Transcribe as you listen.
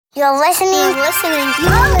You're listening to Ear Snacks.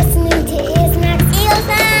 Ear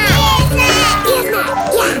Snacks. Yeah.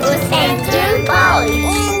 With Andrew and Polly.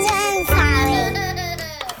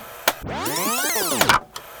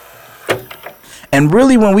 And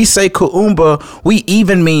really, when we say Kwanzaa, we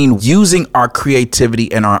even mean using our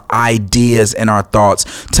creativity and our ideas and our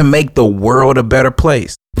thoughts to make the world a better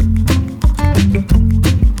place.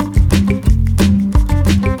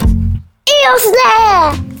 Ear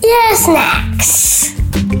Snacks.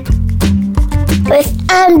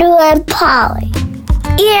 With Andrew and Polly.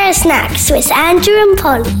 Ear Snacks with Andrew and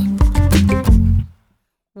Polly.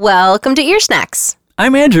 Welcome to Ear Snacks.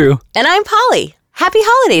 I'm Andrew. And I'm Polly. Happy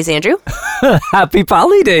holidays, Andrew. Happy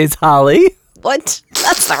Polly Days, Holly. What?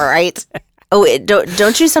 That's not right. Oh,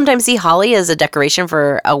 don't you sometimes see holly as a decoration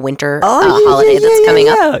for a winter holiday that's coming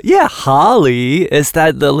up? Yeah, holly is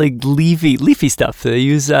the leafy stuff they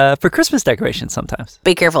use for Christmas decorations sometimes.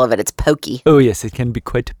 Be careful of it. It's pokey. Oh, yes, it can be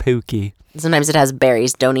quite pokey. Sometimes it has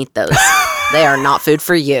berries. Don't eat those. They are not food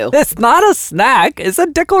for you. It's not a snack. It's a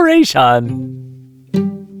decoration.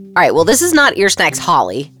 All right, well, this is not Ear Snacks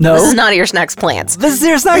holly. No? This is not Ear Snacks plants. This is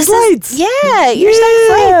Ear Snacks lights. Ear Snacks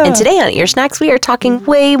light. And today on Ear Snacks, we are talking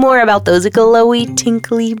way more about those glowy,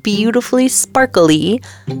 tinkly, beautifully sparkly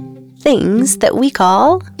things that we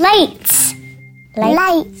call Lights.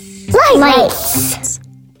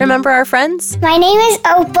 Remember our friends? My name is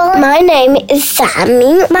Opal. My name is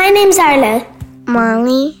Sammy. My name's Arlo.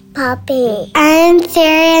 Molly. Poppy. I'm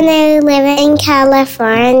Sarah and I live in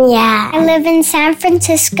California. I live in San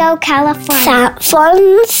Francisco, California. San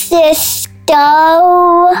Francisco.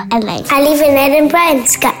 I live in Edinburgh and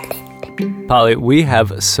Scotland. Polly, we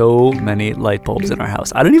have so many light bulbs in our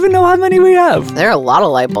house. I don't even know how many we have. There are a lot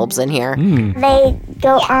of light bulbs in here. They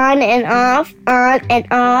go on and off, on and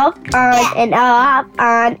off, on and off,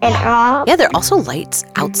 on and off. Yeah, there are also lights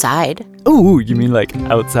outside. Oh, you mean like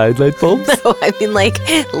outside light bulbs? No, I mean like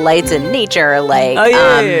lights in nature, like...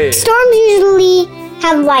 Storms usually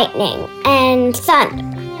have lightning and thunder.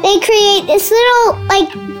 They create this little,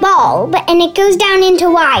 bulb, and it goes down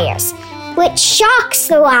into wires, which shocks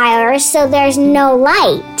the wires so there's no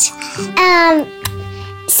light.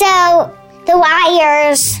 So the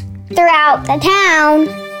wires throughout the town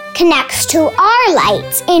connects to our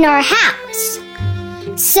lights in our house.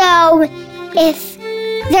 So if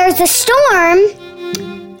there's a storm,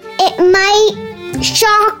 it might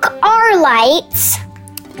shock our lights,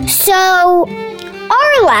 so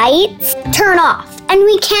our lights turn off, and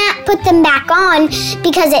we can't put them back on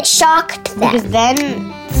because it shocked them. Because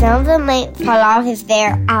then some of them might fall off if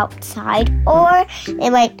they're outside, or they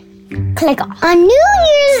might click off. On New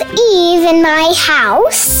Year's Eve in my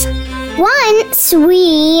house, once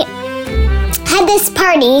we had this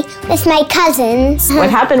party with my cousins. What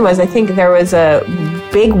happened was, I think there was a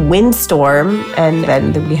big windstorm, and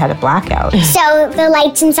then we had a blackout. So the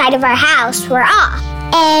lights inside of our house were off.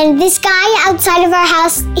 And this guy outside of our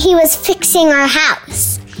house, he was fixing our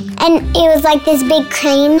house. And it was like this big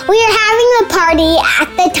crane. We were having a party at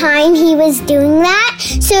the time he was doing that.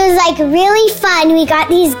 So it was really fun. We got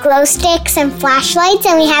these glow sticks and flashlights,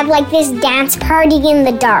 and we had this dance party in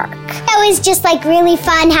the dark. It was just really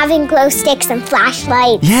fun having glow sticks and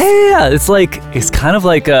flashlights. Yeah, it's kind of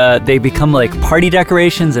like they become party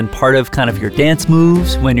decorations and part of kind of your dance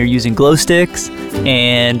moves when you're using glow sticks.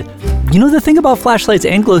 And you know the thing about flashlights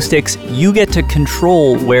and glow sticks, you get to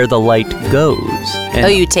control where the light goes.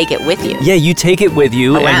 And you take it with you. Yeah, you take it with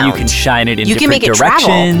you, around. And you can shine it in you different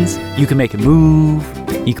directions. You can make it move.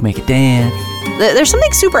 You can make it dance. There's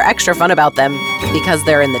something super extra fun about them because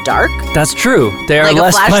they're in the dark. That's true. They are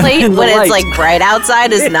less fun flashlight in the when light. it's bright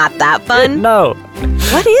outside is not that fun. No.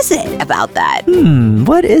 What is it about that?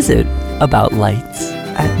 What is it about lights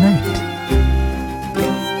at night?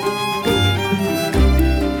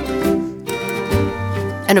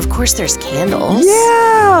 And of course there's candles.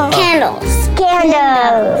 Yeah. Candles.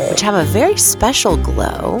 Which have a very special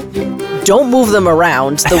glow. Don't move them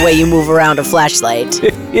around the way you move around a flashlight.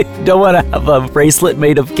 Don't want to have a bracelet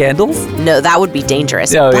made of candles? No, that would be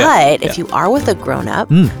dangerous. Oh, but if you are with a grown-up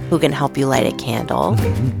who can help you light a candle,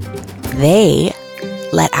 they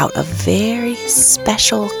let out a very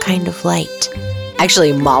special kind of light.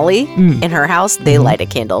 Actually, Molly, in her house, they light a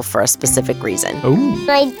candle for a specific reason. Oh.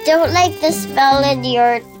 I don't like the smell of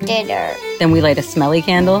your dinner. Then we light a smelly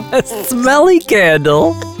candle. A smelly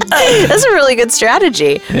candle. That's a really good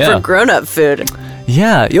strategy for grown-up food.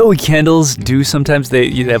 Yeah, candles do sometimes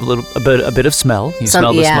you have a bit of smell. You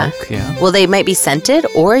smell the smoke. Yeah. Well, they might be scented,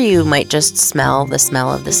 or you might just smell the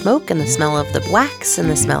smell of the smoke and the smell of the wax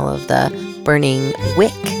and the smell of the burning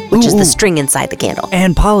wick, which is the string inside the candle.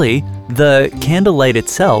 And Polly, the candlelight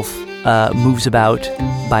itself moves about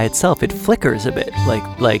by itself. It flickers a bit,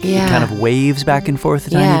 like Yeah. it kind of waves back and forth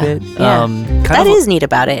a tiny bit. Yeah. That is neat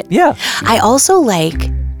about it. Yeah. I also like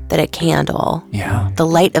that a candle, Yeah. the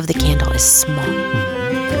light of the candle is small.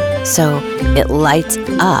 So it lights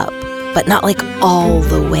up, but not like all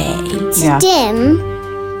the way. It's dim,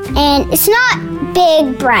 and it's not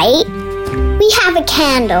big, bright. We have a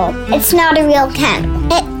candle. It's not a real candle.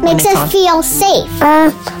 It makes us feel safe.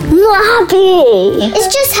 Happy.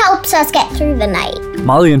 It just helps us get through the night.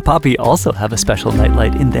 Molly and Poppy also have a special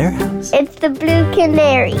nightlight in their house. It's the blue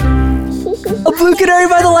canary. A blue canary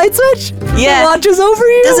by the light switch? Yeah. It watches over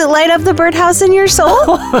you? Does it light up the birdhouse in your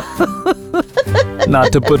soul?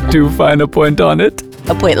 Not to put too fine a point on it.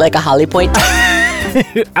 A point like a holly point.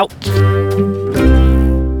 Ouch.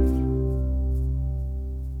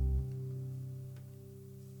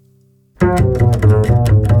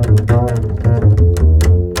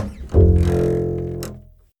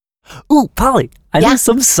 Ooh, Polly, I know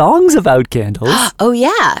some songs about candles. Oh,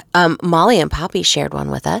 yeah. Molly and Poppy shared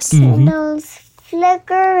one with us. Candles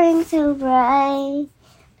flickering so bright.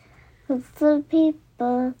 Hopeful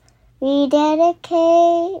people, we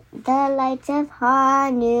dedicate the lights of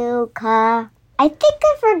Hanukkah. I think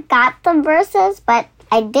I forgot the verses, but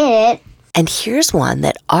I did it. And here's one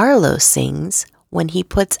that Arlo sings when he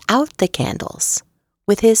puts out the candles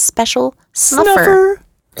with his special snuffer.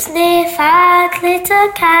 Sniff out, little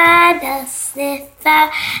candle, sniff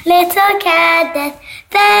out, little candle.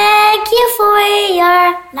 Thank you for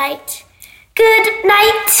your light. Good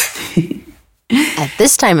night. At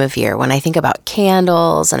this time of year, when I think about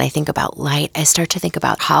candles and I think about light, I start to think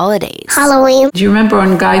about holidays. Halloween. Do you remember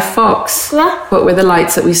on Guy Fawkes? Yeah. What were the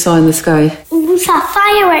lights that we saw in the sky? We saw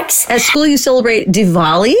fireworks. At school, you celebrate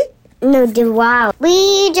Diwali? No, wow.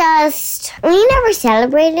 We never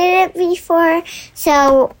celebrated it before,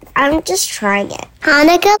 so I'm just trying it.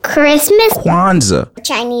 Hanukkah, Christmas, Kwanzaa.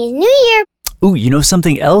 Chinese New Year. Ooh, you know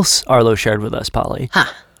something else Arlo shared with us, Polly?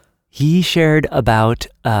 Huh. He shared about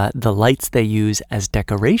the lights they use as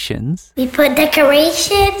decorations We put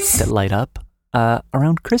decorations. that light up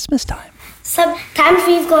around Christmas time. Sometimes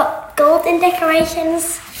we've got golden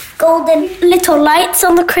decorations, golden little lights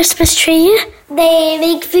on the Christmas tree. They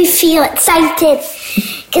make me feel excited.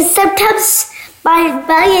 Because sometimes my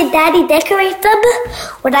mommy and daddy decorate them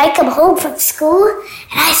when I come home from school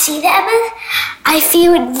and I see them. I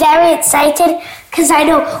feel very excited because I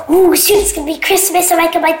know, ooh, soon it's going to be Christmas and I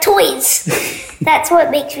can buy toys. That's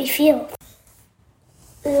what makes me feel.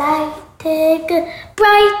 Lighting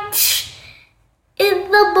bright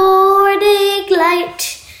in the morning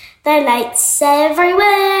light. There are lights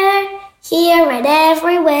everywhere, here and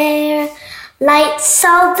everywhere. Lights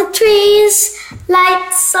on the trees,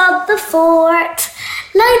 lights on the fort,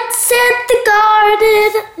 lights in the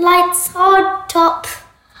garden, lights on top.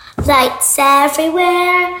 Lights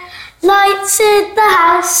everywhere, lights in the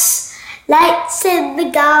house, lights in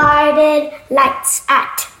the garden, lights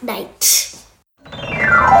at night.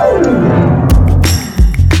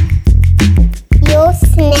 Your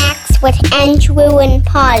snacks with Andrew and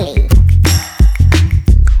Polly.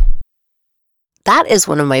 That is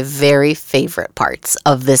one of my very favorite parts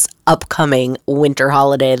of this upcoming winter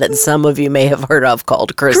holiday that some of you may have heard of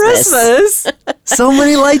called Christmas. So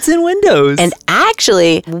many lights in windows. And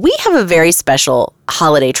actually, we have a very special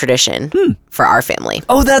holiday tradition for our family.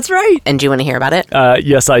 Oh, that's right. And do you want to hear about it?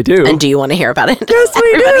 Yes, I do. And do you want to hear about it? Yes,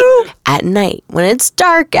 we do. At night, when it's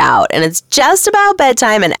dark out and it's just about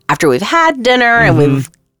bedtime, and after we've had dinner and we've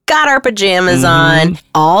got our pajamas on,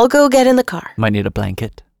 I'll go get in the car. Might need a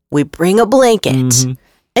blanket. We bring a blanket and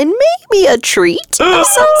maybe a treat of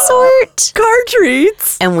some sort. Car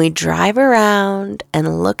treats. And we drive around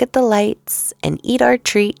and look at the lights and eat our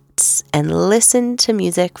treats and listen to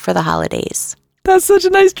music for the holidays. That's such a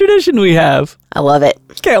nice tradition we have. I love it.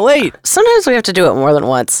 Can't wait. Sometimes we have to do it more than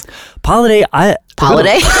once. Holiday,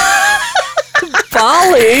 Holiday?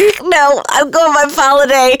 Polly. No, I'm going by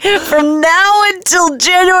Holiday from now until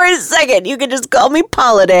January 2nd. You can just call me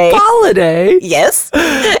Holiday. Holiday. Yes.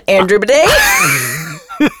 Andrew Bidet.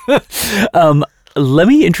 Let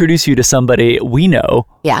me introduce you to somebody we know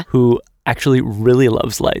who actually really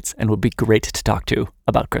loves lights and would be great to talk to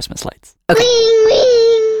about Christmas lights. Okay. Ring,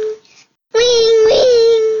 ring, ring,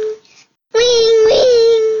 ring, ring,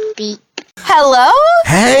 ring. Beep. Hello?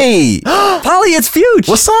 Hey, Polly, it's Fyütch.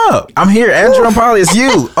 what's up? I'm here, Andrew and Polly. It's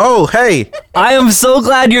you. Oh, hey. I am so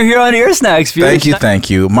glad you're here on Ear Snacks, Fyütch. Thank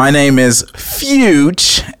you. My name is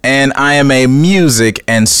Fyütch, and I am a music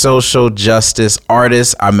and social justice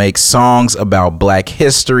artist. I make songs about Black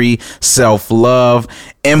history, self-love,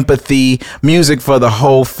 empathy, music for the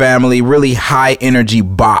whole family, really high energy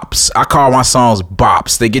bops. I call my songs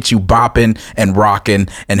bops. They get you bopping and rocking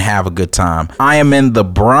and have a good time. I am in the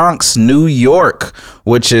Bronx, New York,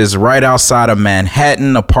 which is right outside of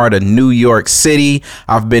Manhattan, a part of New York City.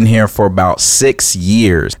 I've been here for about 6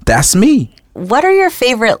 years. That's me. What are your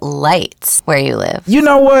favorite lights where you live? You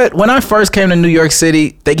know what? When I first came to New York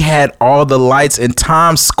City, they had all the lights in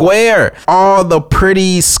Times Square. All the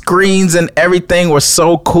pretty screens and everything were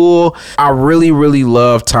so cool. I really, really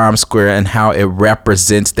love Times Square and how it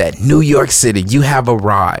represents that New York City. You have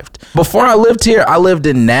arrived. Before I lived here, I lived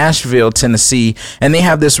in Nashville, Tennessee, and they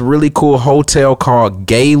have this really cool hotel called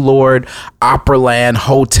Gaylord Opryland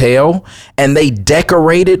Hotel, and they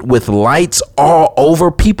decorate it with lights all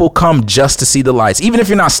over. People come just to see the lights. Even if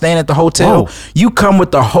you're not staying at the hotel, you come with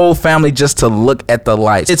the whole family just to look at the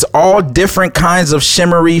lights. It's all different kinds of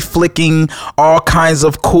shimmery, flicking, all kinds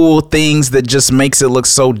of cool things that just makes it look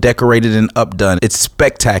so decorated and updone. It's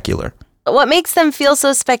spectacular. What makes them feel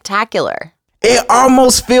so spectacular? It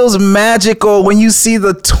almost feels magical when you see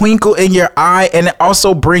the twinkle in your eye, and it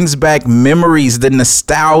also brings back memories, the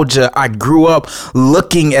nostalgia. I grew up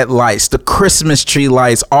looking at lights, the Christmas tree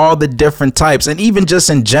lights, all the different types, and even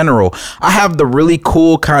just in general. I have the really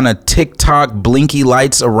cool kind of TikTok blinky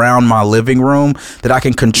lights around my living room that I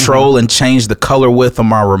can control and change the color with on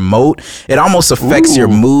my remote. It almost affects your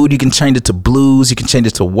mood. You can change it to blues, you can change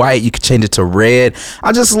it to white, you can change it to red.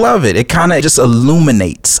 I just love it. It kind of just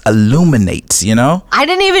illuminates. You know? I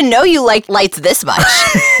didn't even know you liked lights this much.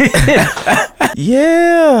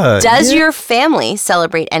 Yeah. Does your family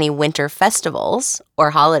celebrate any winter festivals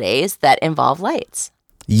or holidays that involve lights?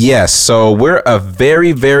 Yes, so we're a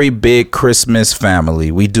very, very big Christmas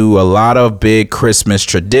family. We do a lot of big Christmas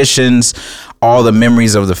traditions, all the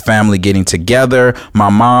memories of the family getting together. My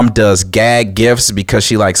mom does gag gifts because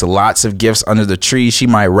she likes lots of gifts under the tree. She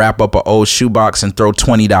might wrap up an old shoebox and throw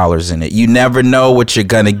 $20 in it. You never know what you're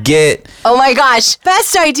gonna get. Oh my gosh,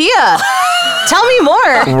 best idea. Tell me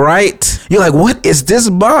more. Right? You're like, what is this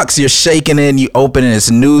box? You're shaking it and you open it,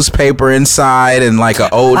 it's newspaper inside and like an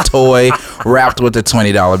old toy wrapped with a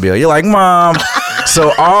 $20 bill. You're like, Mom.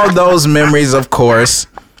 So all those memories, of course.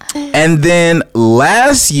 And then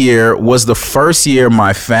last year was the first year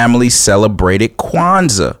my family celebrated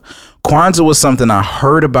Kwanzaa. Kwanzaa was something I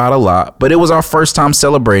heard about a lot, but it was our first time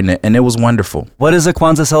celebrating it, and it was wonderful. What is a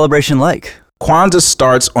Kwanzaa celebration like? Kwanzaa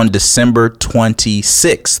starts on December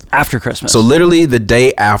 26th. After Christmas. So literally the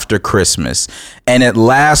day after Christmas. And it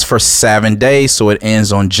lasts for 7 days, so it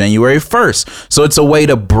ends on January 1st. So it's a way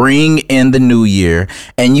to bring in the new year.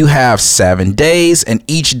 And you have 7 days, and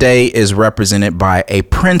each day is represented by a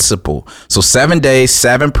principle. So 7 days,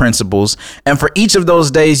 7 principles. And for each of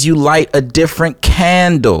those days, you light a different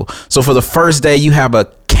candle. So for the first day, you have a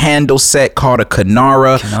candle set called a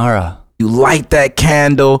Kinara. You light that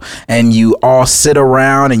candle and you all sit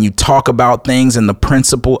around and you talk about things and the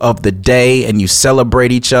principle of the day and you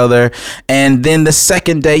celebrate each other. And then the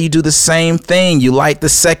second day you do the same thing. You light the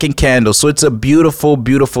second candle. So it's a beautiful,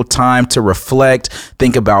 beautiful time to reflect,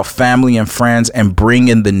 think about family and friends, and bring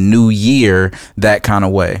in the new year that kind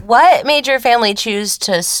of way. What made your family choose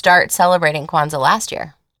to start celebrating Kwanzaa last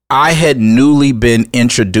year? I had newly been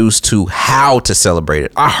introduced to how to celebrate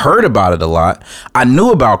it. I heard about it a lot. I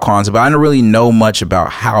knew about Kwanzaa, but I didn't really know much about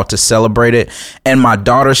how to celebrate it. And my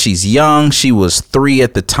daughter, she's young. She was 3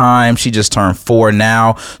 at the time. She just turned 4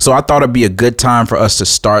 now. So I thought it'd be a good time for us to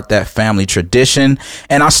start that family tradition.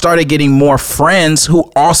 And I started getting more friends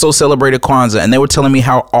who also celebrated Kwanzaa. And they were telling me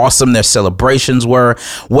how awesome their celebrations were,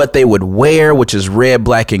 what they would wear, which is red,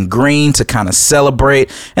 black, and green to kind of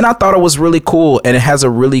celebrate. And I thought it was really cool. And it has a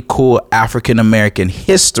really cool African American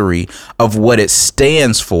history of what it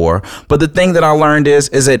stands for. But the thing that I learned is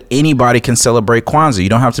that anybody can celebrate Kwanzaa. You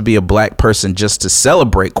don't have to be a black person just to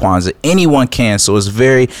celebrate Kwanzaa. Anyone can. So it's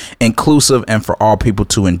very inclusive and for all people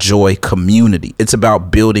to enjoy community. It's about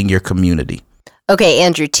building your community. Okay,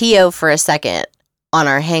 Andrew, Tio for a second on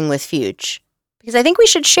our Hang with Fyütch, because I think we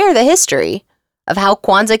should share the history of how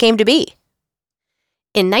Kwanzaa came to be.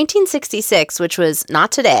 In 1966, which was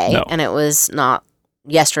not today, and it was not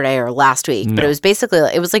yesterday or last week, but it was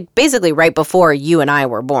basically right before you and I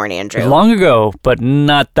were born, Andrew. Long ago, but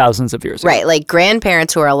not thousands of years ago. Right, like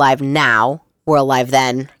grandparents who are alive now were alive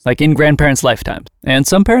then. Like in grandparents' lifetimes. And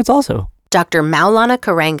some parents also. Dr. Maulana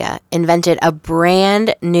Karenga invented a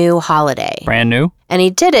brand new holiday. Brand new? And he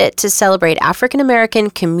did it to celebrate African American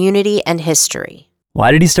community and history.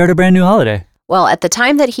 Why did he start a brand new holiday? Well, at the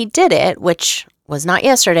time that he did it, which was not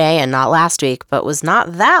yesterday and not last week, but was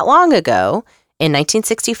not that long ago, in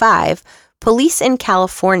 1965, police in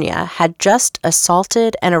California had just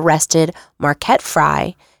assaulted and arrested Marquette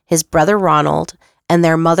Fry, his brother Ronald, and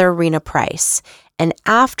their mother Rena Price. And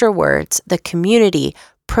afterwards, the community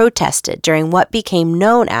protested during what became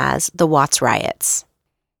known as the Watts riots.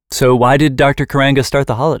 So why did Dr. Karanga start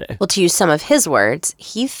the holiday? Well, to use some of his words,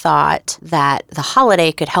 he thought that the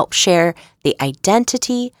holiday could help share the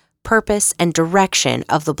identity, purpose, and direction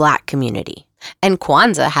of the Black community. And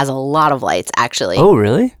Kwanzaa has a lot of lights, actually. Oh,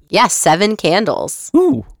 really? Yes, 7 candles.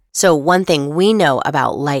 Ooh. So one thing we know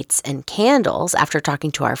about lights and candles after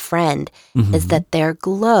talking to our friend is that their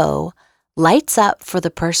glow lights up for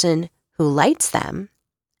the person who lights them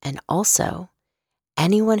and also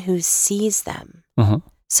anyone who sees them. Uh-huh.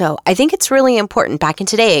 So I think it's really important back in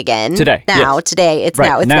today again. Today. Now, yes. today. It's Right,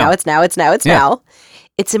 now, it's now. now, it's now, it's now, it's Yeah. now.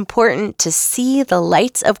 It's important to see the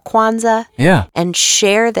lights of Kwanzaa Yeah. and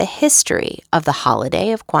share the history of the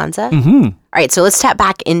holiday of Kwanzaa. Mm-hmm. All right, so let's tap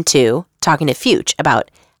back into talking to Fyütch about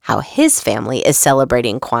how his family is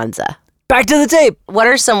celebrating Kwanzaa. Back to the tape. What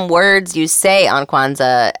are some words you say on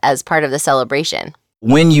Kwanzaa as part of the celebration?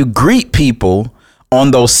 When you greet people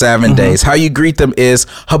on those 7 days, how you greet them is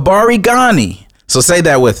Habari Gani. So say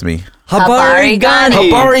that with me. Habari Gani.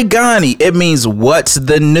 Habari Gani. It means what's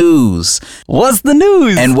the news? What's the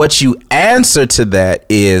news? And what you answer to that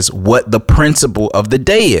is what the principle of the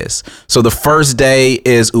day is. So the first day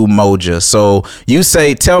is Umoja. So you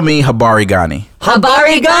say, tell me Habari Gani.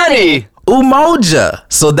 Habari Gani. Umoja.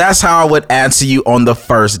 So that's how I would answer you on the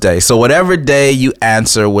first day. So whatever day you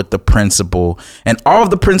answer with the principle, and all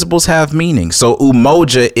of the principles have meaning. So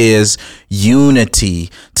Umoja is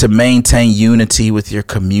unity, to maintain unity with your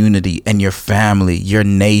community and your family, your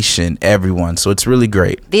nation, everyone. So it's really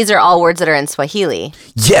great. These are all words that are in Swahili.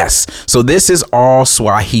 Yes. So this is all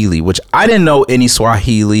Swahili, which I didn't know any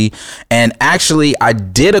Swahili. And actually, I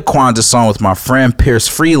did a Kwanzaa song with my friend Pierce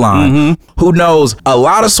Freeline, who knows a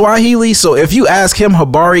lot of Swahili. So if you ask him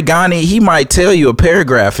Habari Gani, he might tell you a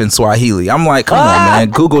paragraph in Swahili. I'm like, come on,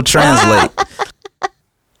 man, Google Translate.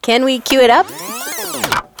 Can we cue it up?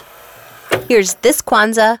 Here's This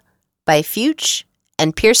Kwanzaa by Fyütch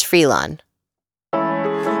and Pierce Freeline.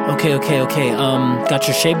 Okay. Got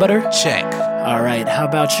your shea butter? Check. All right. How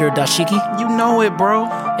about your dashiki? You know it, bro.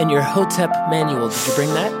 And your Hotep manual? Did you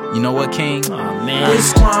bring that? You know what, King? Oh man.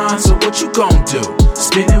 This Kwanzaa, what you gon' do?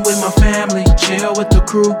 Spending with my family, chill with the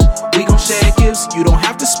crew. We gon' share gifts, you don't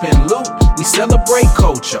have to spend loot. We celebrate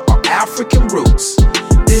culture, our African roots.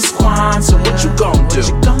 This Kwanzaa, what you gon' do?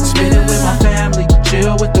 Spending with my family,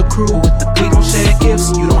 chill with the crew. We gon' share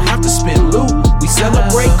gifts, you don't have to spend loot. We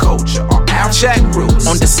celebrate culture, our African roots.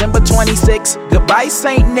 On December 26th, goodbye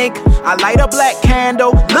Saint Nick. I light a black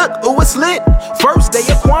candle. Look, ooh, it's lit. First day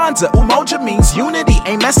of Kwanzaa. Umoja means unity.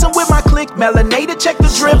 Ain't messing with my clique. Melanated, check the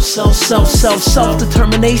drip.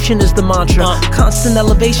 Self-determination is the mantra. Constant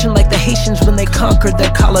elevation like the Haitians when they conquered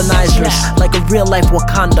their colonizers. Like a real-life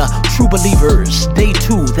Wakanda, true believers. Day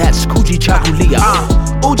 2, that's Kuji Chakulia.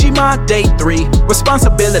 Ujima, day 3,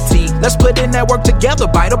 responsibility. Let's put in that work together,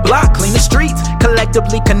 by the block, clean the streets.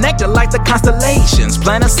 Collectively connected like the constellations.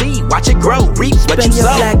 Plant a seed, watch it grow, reap what you Spend your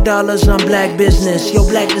sow. black dollars on black business. Your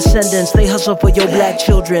black descendants, they hustle for your black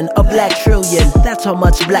children. A black trillion, that's how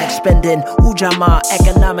much black spending. Ujama,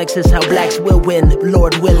 economics is how blacks will win,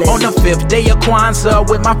 Lord willing. On the 5th day of Kwanzaa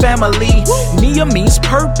with my family. Nia means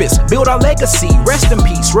purpose, build our legacy. Rest in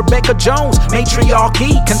peace, Rebecca Jones,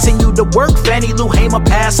 matriarchy. Continue to work, Fannie Lou Hamer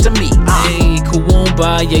passed to me. Hey,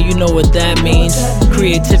 Kuwumba, yeah, you know what that means.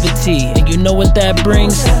 Creativity, and you know what that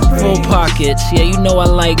brings? Full pockets, yeah, you know I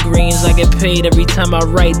like greens. I get paid every time I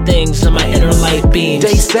write things on my inner light beams.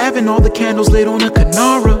 Day 7, all the candles lit on a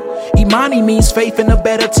Kanara. Imani means faith in a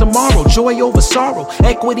better tomorrow. Joy over sorrow,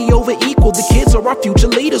 equity over equal. The kids are our future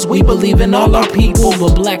leaders. We believe in all our people.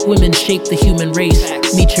 But black women shape the human race.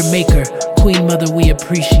 Meet your maker, Queen Mother, we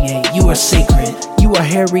appreciate. You are sacred. You are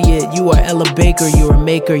Harriet, you are Ella Baker. You're a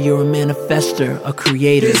maker, you're a manifester, a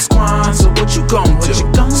creator. This Kwanzaa, what you gon' do?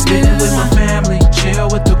 Spending with my family, chill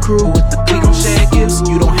with the crew. We gon' share gifts,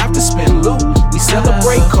 you don't have to spend loot. We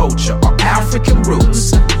celebrate culture, our African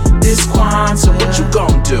roots. This Kwanzaa, what you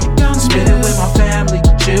gon' do? Spending with my family,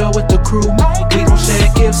 chill with the crew. We gon' share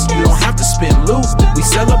gifts, you don't have to spend loot. We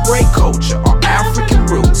celebrate culture, our African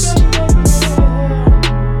roots.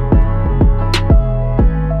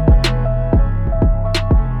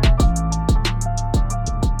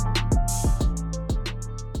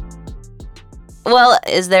 Well,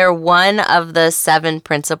 is there one of the 7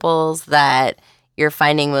 principles that you're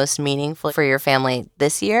finding most meaningful for your family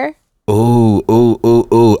this year?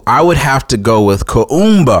 Ooh. I would have to go with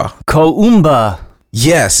Koumba. Koumba.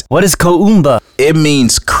 Yes. What is Koumba? It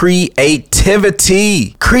means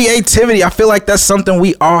creativity. Creativity. I feel like that's something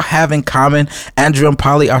we all have in common. Andrew and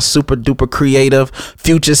Polly are super duper creative.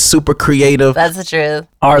 Fyütch is super creative. That's the truth.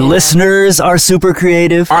 Our listeners are super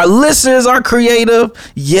creative. Our listeners are creative.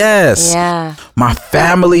 Yes. Yeah. My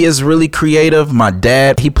family is really creative. My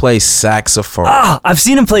dad, he plays saxophone. I've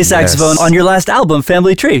seen him play saxophone on your last album,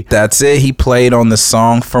 Family Tree. That's it. He played on the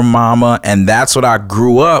song for Mama, and that's what I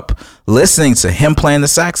grew up listening to, him playing the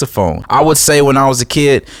saxophone. I would say when I was a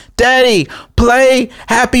kid, Daddy, play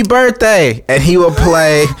Happy Birthday. And he would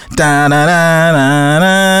play da da da da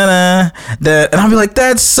da da. And I'd be like,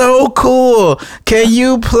 that's so cool. Can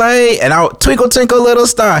you play? And I would Twinkle Twinkle Little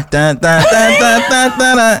Star. Da, da, da, da, da,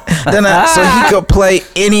 da, da, da. So he could play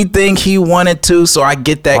anything he wanted to. So I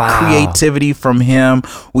get that creativity from him.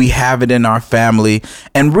 We have it in our family.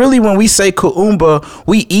 And really, when we say Koumba,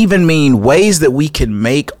 we even mean ways that we can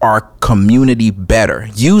make our community better,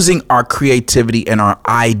 using our creativity and our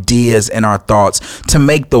ideas and our thoughts to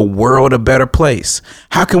make the world a better place.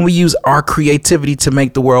 How can we use our creativity to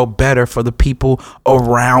make the world better for the people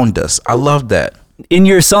around us? I love that. In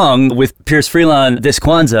your song with Pierce Freelon this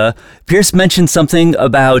Kwanzaa, Pierce mentioned something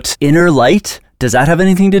about inner light. Does that have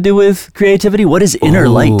anything to do with creativity? What is inner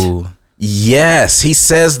light? Yes, he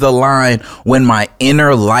says the line, when my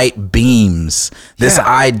inner light beams. This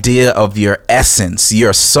idea of your essence,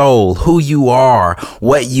 your soul, who you are,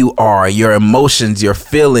 what you are, your emotions, your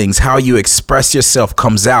feelings, how you express yourself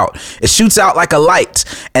comes out. It shoots out like a light,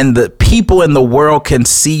 and the people in the world can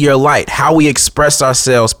see your light. How we express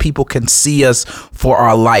ourselves, people can see us for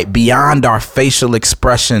our light beyond our facial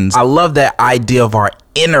expressions. I love that idea of our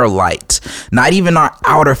inner light, not even our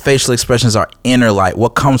outer facial expressions, our inner light, what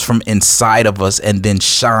comes from inside of us and then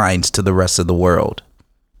shines to the rest of the world.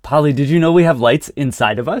 Polly, did you know we have lights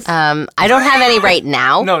inside of us? I don't have any right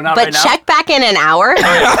now. No, not but right now. check back in an hour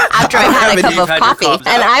after I've had a cup of coffee, and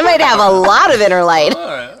I might have a lot of inner light.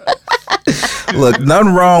 Look,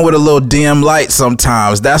 nothing wrong with a little dim light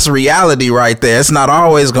sometimes. That's reality right there. It's not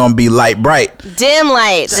always going to be light bright. Dim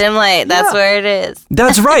light. That's where it is.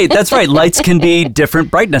 That's right. Lights can be different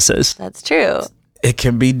brightnesses. That's true. It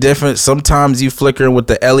can be different. Sometimes you flickering with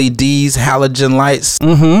the LEDs, halogen lights.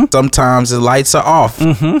 Sometimes the lights are off.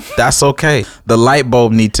 That's okay. The light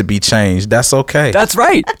bulb need to be changed. That's okay. That's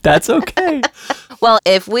right. That's okay. Well,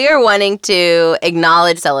 if we are wanting to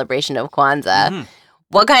acknowledge celebration of Kwanzaa,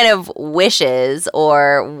 what kind of wishes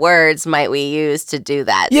or words might we use to do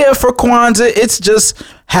that? Yeah, for Kwanzaa, it's just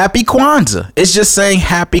Happy Kwanzaa. It's just saying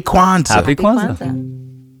Happy Kwanzaa. Happy Kwanzaa.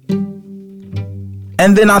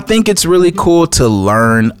 And then I think it's really cool to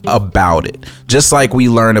learn about it. Just like we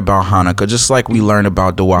learn about Hanukkah, just like we learn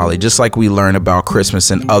about Diwali, just like we learn about Christmas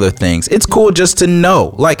and other things. It's cool just to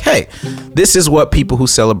know, like, hey, this is what people who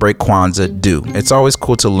celebrate Kwanzaa do. It's always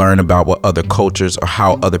cool to learn about what other cultures or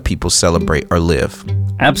how other people celebrate or live.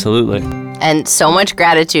 Absolutely. And so much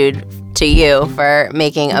gratitude to you for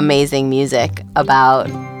making amazing music about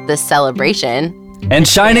this celebration. And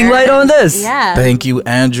shining light on this. Yeah. Thank you,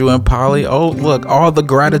 Andrew and Polly. Oh, look, all the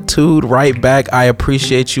gratitude right back. I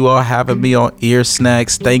appreciate you all having me on Ear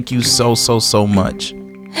Snacks. Thank you so much.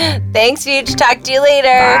 Thanks, Fyütch. Talk to you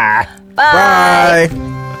later. Bye.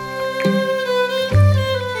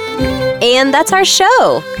 And that's our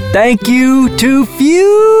show. Thank you to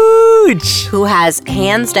Fyütch, who has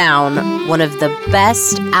hands down one of the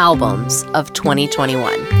best albums of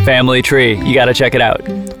 2021. Family Tree. You got to check it out.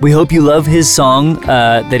 We hope you love his song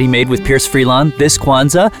that he made with Pierce Freelon this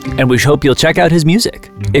Kwanzaa, and we hope you'll check out his music.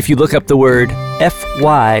 If you look up the word Fyütch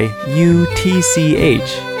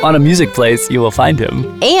on a music place, you will find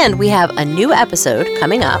him. And we have a new episode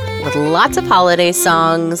coming up with lots of holiday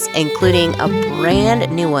songs, including a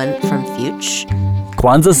brand new one from Fyütch,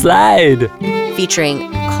 Kwanzaa Slide,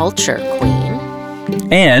 featuring Culture Queen.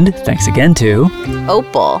 And thanks again to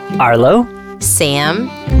Opal, Arlo, Sam,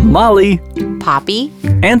 Molly, Poppy,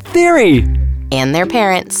 and Theory, and their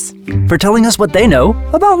parents for telling us what they know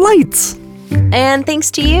about lights. And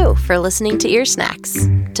thanks to you for listening to Ear Snacks.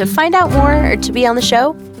 To find out more or to be on the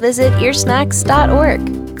show, visit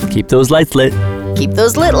earsnacks.org. Keep those lights lit. Keep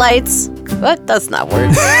those lit lights. What? That's not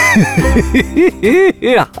words.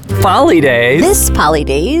 Yeah. Polly Days. This Polly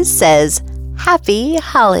Days says, Happy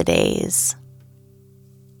Holidays.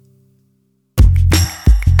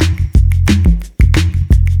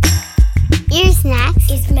 Ear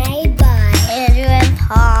Snacks is made by Andrew and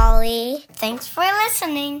Polly. Thanks for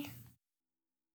listening.